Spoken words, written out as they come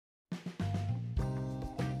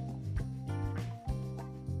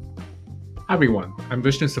Hi everyone, I'm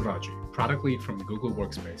Vishnu Sivraji, product lead from Google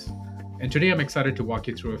Workspace. And today I'm excited to walk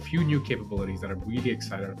you through a few new capabilities that I'm really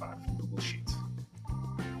excited about from Google Sheets.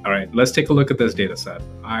 All right, let's take a look at this data set.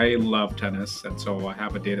 I love tennis, and so I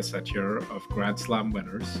have a data set here of Grand Slam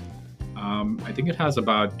winners. I think it has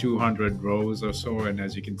about 200 rows or so, and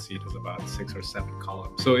as you can see, it has about 6 or 7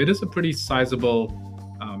 columns. So it is a pretty sizable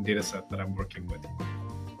data set that I'm working with.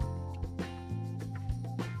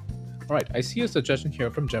 All right, I see a suggestion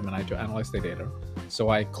here from Gemini to analyze the data. So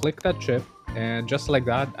I click that chip, and just like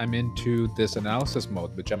that, I'm into this analysis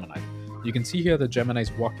mode with Gemini. You can see here that Gemini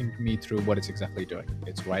is walking me through what it's exactly doing.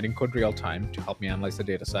 It's writing code real time to help me analyze the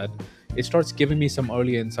data set. It starts giving me some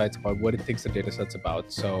early insights about what it thinks the data set's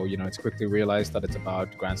about. So, it's quickly realized that it's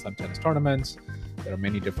about Grand Slam tennis tournaments. There are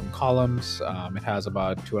many different columns. It has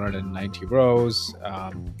about 290 rows.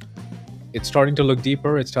 It's starting to look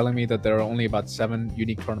deeper. It's telling me that there are only about 7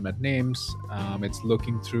 unique tournament names. It's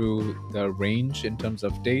looking through the range in terms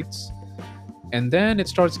of dates. And then it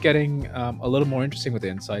starts getting a little more interesting with the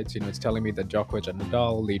insights. It's telling me that Djokovic and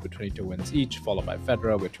Nadal lead with 22 wins each, followed by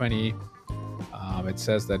Federer with 20. It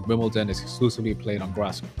says that Wimbledon is exclusively played on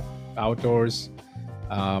grass outdoors.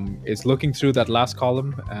 It's looking through that last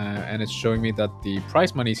column, and it's showing me that the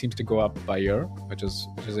prize money seems to go up by year, which is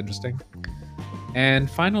interesting.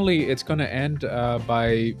 And finally, it's going to end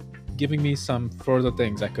by giving me some further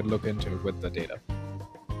things I could look into with the data.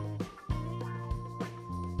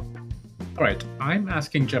 All right, I'm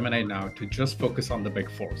asking Gemini now to just focus on the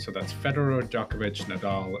big four. So that's Federer, Djokovic,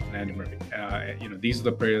 Nadal, and Andy Murray. These are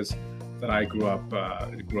the players that I grew up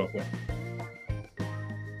with.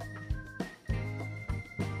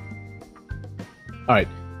 All right,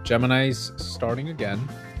 Gemini's starting again.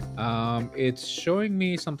 It's showing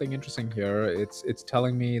me something interesting here. It's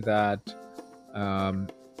telling me that,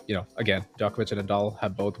 again, Djokovic and Nadal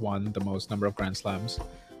have both won the most number of Grand Slams.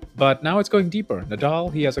 But now it's going deeper.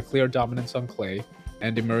 Nadal, he has a clear dominance on clay.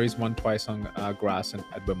 Andy Murray's won twice on grass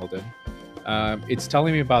at Wimbledon. It's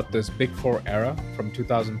telling me about this Big Four era from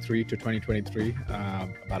 2003 to 2023,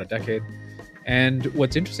 about a decade. And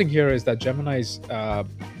what's interesting here is that Gemini's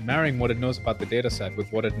marrying what it knows about the data set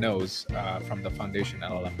with what it knows from the foundation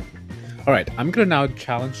LLM. All right, I'm going to now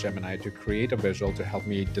challenge Gemini to create a visual to help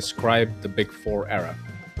me describe the Big Four era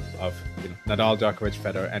of Nadal, Djokovic,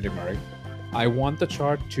 Federer, Andy Murray. I want the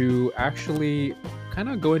chart to actually kind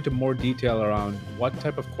of go into more detail around what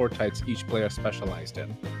type of court types each player specialized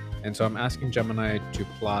in. And so I'm asking Gemini to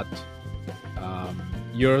plot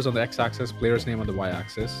years on the x-axis, player's name on the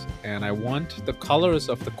y-axis, and I want the colors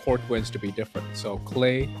of the court wins to be different. So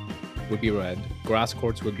clay would be red, grass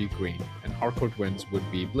courts would be green, and hard court wins would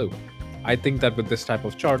be blue. I think that with this type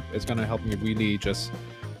of chart, it's going to help me really just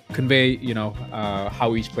convey,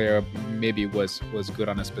 how each player maybe was good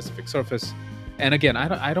on a specific surface. And again,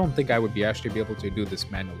 I don't think I would actually be able to do this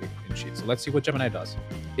manually in Sheets. So let's see what Gemini does.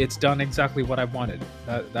 It's done exactly what I wanted.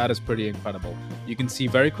 That is pretty incredible. You can see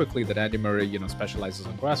very quickly that Andy Murray, specializes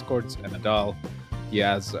on grass courts, and Nadal, he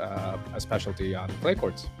has a specialty on clay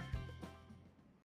courts.